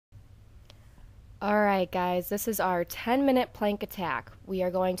Alright guys, this is our 10-minute plank attack. We are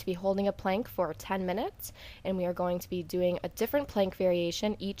going to be holding a plank for 10 minutes and we are going to be doing a different plank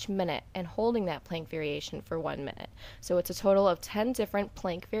variation each minute and holding that plank variation for 1 minute. So it's a total of 10 different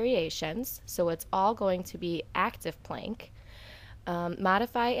plank variations, so it's all going to be active plank.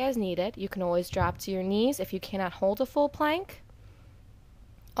 Modify as needed. You can always drop to your knees if you cannot hold a full plank.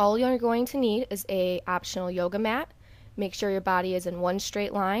 All you're going to need is a optional yoga mat. Make sure your body is in one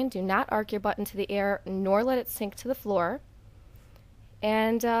straight line. Do not arc your butt into the air, nor let it sink to the floor.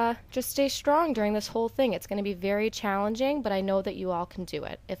 And just stay strong during this whole thing. It's going to be very challenging, but I know that you all can do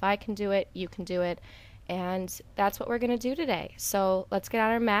it. If I can do it, you can do it. And that's what we're going to do today. So let's get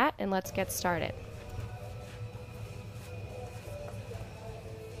on our mat and let's get started.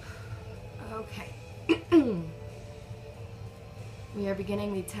 Okay. We are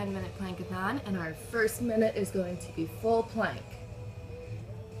beginning the 10-minute plankathon, and our first minute is going to be full plank.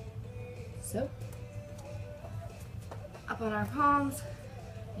 So, up on our palms,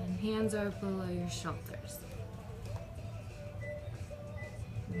 and hands are below your shoulders.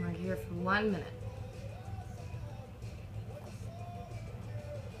 And we're here for 1 minute.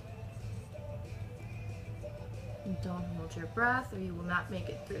 And don't hold your breath, or you will not make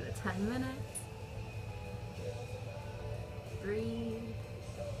it through the 10 minutes. Breathe.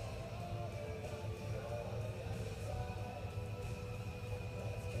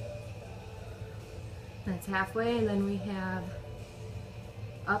 That's halfway, and then we have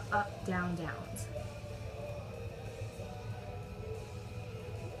up, up, down, downs.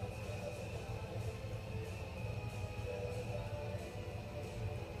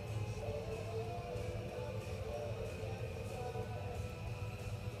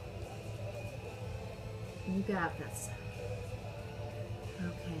 You got this.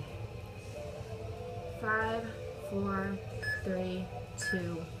 Okay. 5, 4, 3,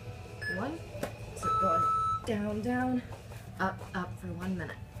 2, 1. So going down, down, up, up for 1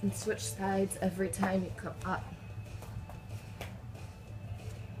 minute. And switch sides every time you come up.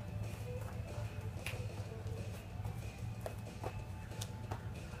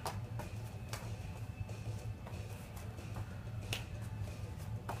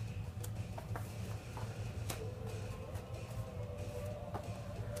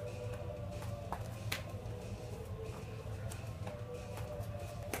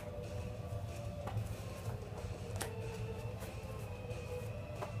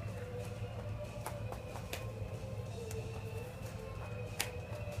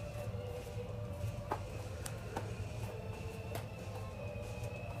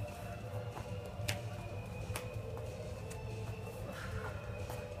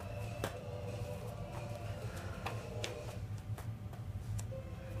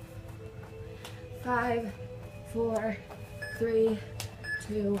 Five, 4, 3,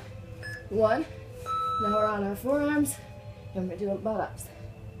 2, 1. Now we're on our forearms and we're doing butt-ups.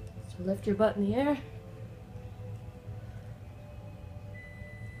 So lift your butt in the air.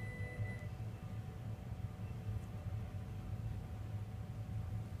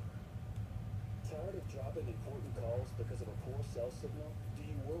 Tired of dropping important calls because of a poor cell signal? Do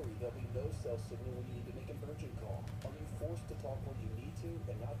you worry there'll be no cell signal when you need to make an urgent call? Are you forced to talk when you need to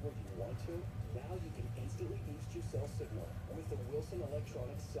and not when you want to? Now you can instantly boost your cell signal with the Wilson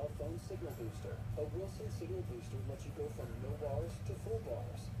Electronics Cell Phone Signal Booster. A Wilson Signal Booster lets you go from no bars to full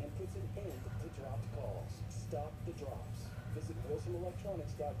bars and puts an end to dropped calls. Stop the drops. Visit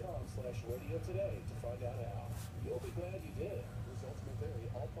wilsonelectronics.com/radio today to find out how. You'll be glad you did. Results may vary.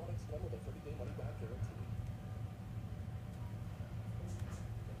 All products come with a 30-day money-back guarantee.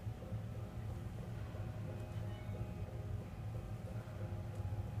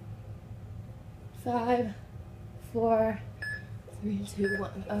 5, 4, 3, 2,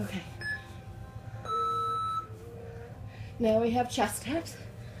 1. Okay. Now we have chest taps.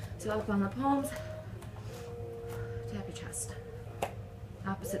 So up on the palms, tap your chest.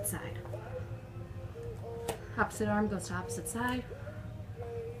 Opposite side. Opposite arm goes to opposite side.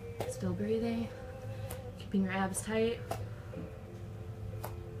 Still breathing. Keeping your abs tight.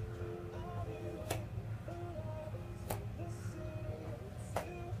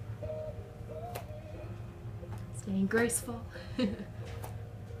 Staying graceful.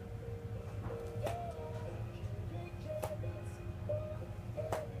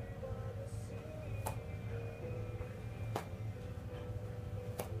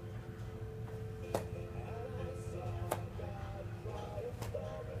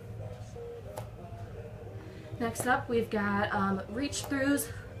 Next up, we've got reach throughs.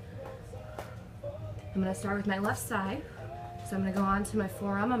 I'm going to start with my left side. So I'm going to go on to my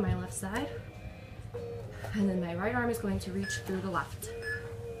forearm on my left side. And then my right arm is going to reach through the left.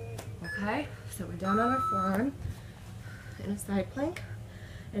 Okay? So So we're down on our forearm in a side plank,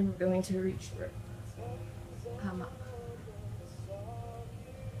 and we're going to reach through. Come up.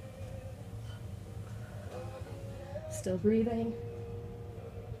 Still breathing.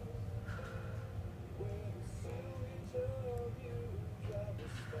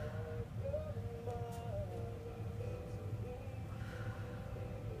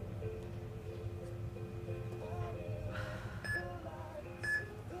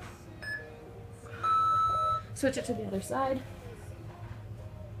 Switch it to the other side.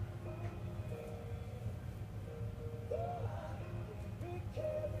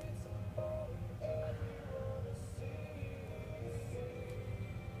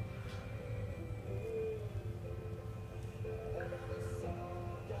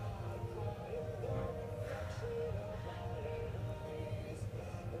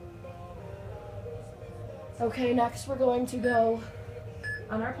 Okay, next we're going to go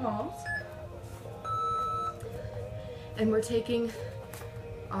on our palms. And we're taking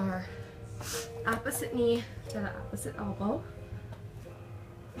our opposite knee to the opposite elbow.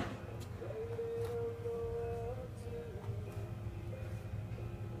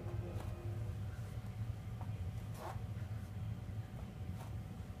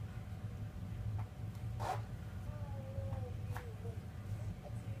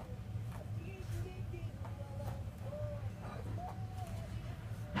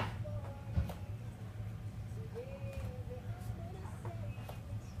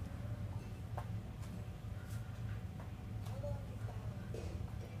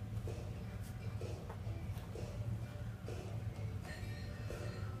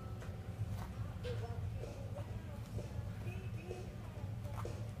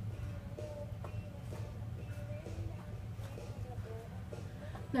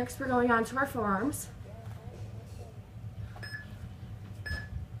 Next, we're going on to our forearms.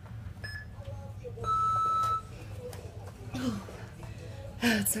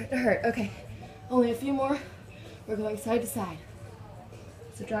 It's starting to hurt. Okay, only a few more. We're going side to side.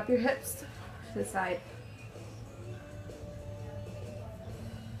 So drop your hips to the side.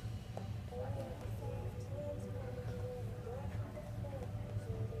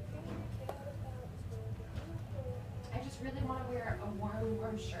 I just really want to wear a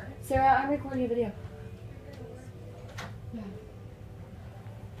warm shirt. Sarah, I'm recording a video. Yeah.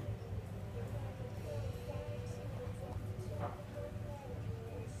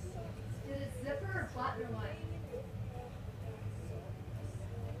 Did it zipper or flatten or what?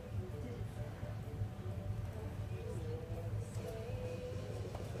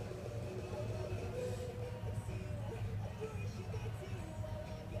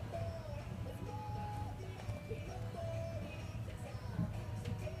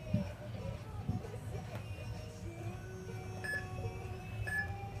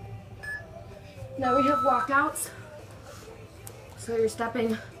 Now we have walkouts. So you're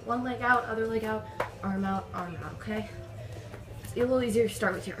stepping one leg out, other leg out, arm out, okay? It's a little easier to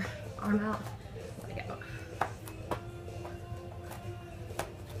start with your arm out, leg out.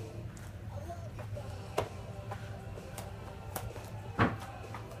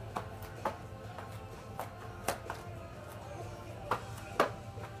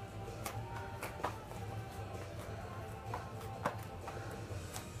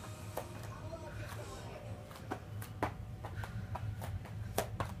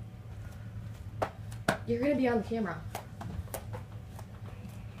 You're gonna be on the camera.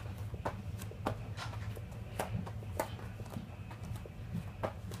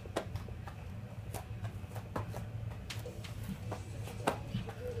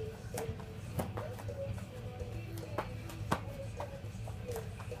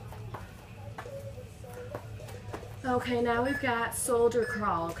 Okay, now we've got soldier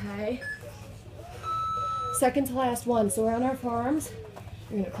crawl, okay? Second to last one. So we're on our forearms.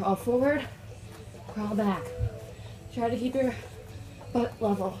 You're gonna crawl forward, crawl back. Try to keep your butt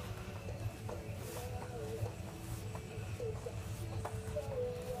level.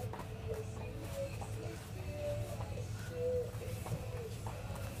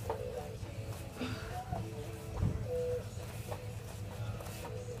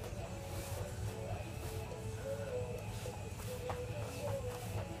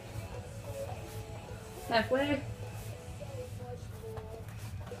 Halfway.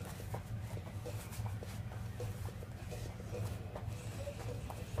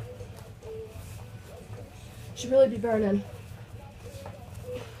 Should really be burning.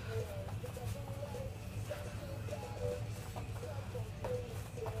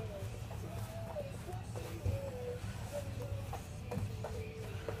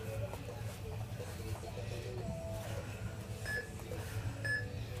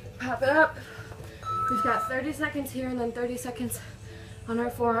 Pop it up. We've got 30 seconds here and then 30 seconds on our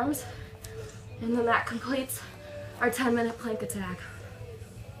forearms. And then that completes our 10-minute plank attack.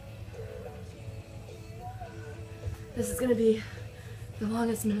 This is gonna be the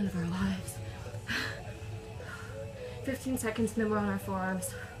longest minute of our lives. 15 seconds, and then we're on our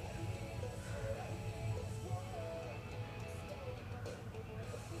forearms.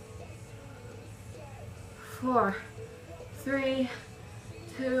 4, 3,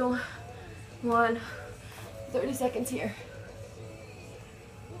 2, 1. 30 seconds here.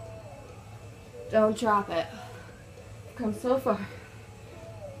 Don't drop it. You've come so far.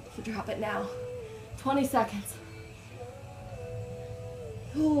 So drop it now. 20 seconds.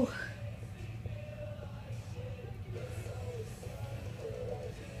 Ooh.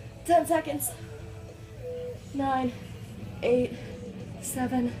 10 seconds. 9, 8,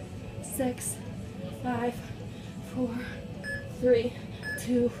 7, 6, 5, 4, 3,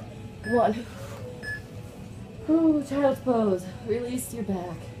 2, 1. Ooh, child's pose. Release your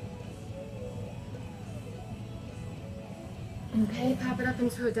back. Okay, pop it up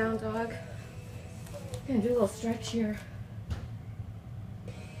into a down dog. Gonna do a little stretch here.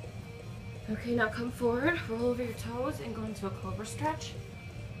 Okay, now come forward, roll over your toes, and go into a cobra stretch.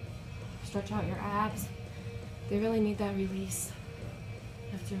 Stretch out your abs. They really need that release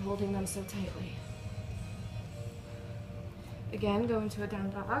after holding them so tightly. Again, go into a down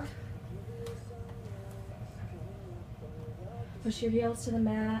dog. Push your heels to the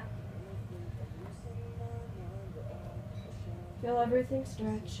mat. Feel everything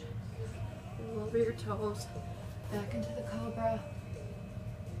stretch. Roll over your toes. Back into the cobra.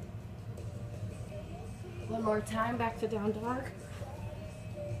 One more time, back to down dog.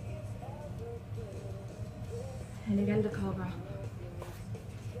 And again to cobra.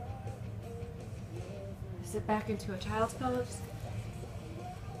 Sit back into a child's pose.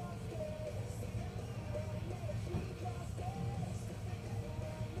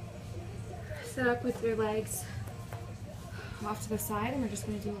 Sit up with your legs off to the side, and we're just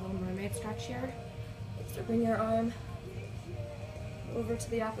going to do a little mermaid stretch here. So bring your arm over to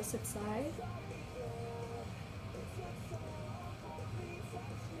the opposite side.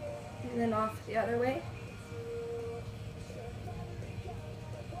 And then off the other way.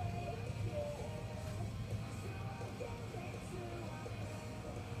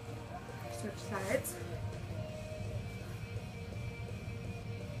 Switch sides.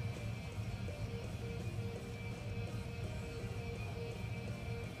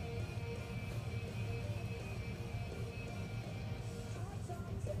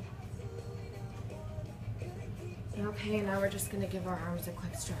 Okay, now we're just going to give our arms a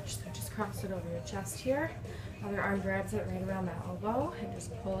quick stretch. So just cross it over your chest here. Other arm grabs it right around the elbow and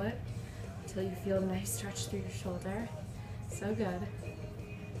just pull it until you feel a nice stretch through your shoulder. So good.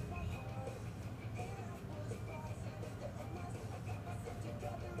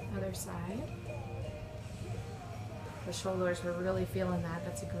 Other side. The shoulders, we're really feeling that.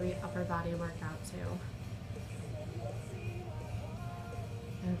 That's a great upper body workout too.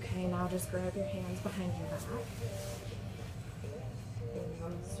 Okay, now just grab your hands behind your back.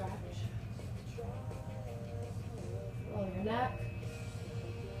 And stretch. Roll your neck.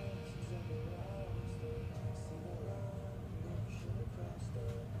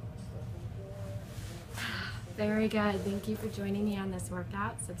 Very good. Thank you for joining me on this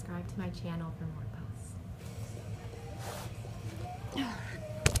workout. Subscribe to my channel for more posts.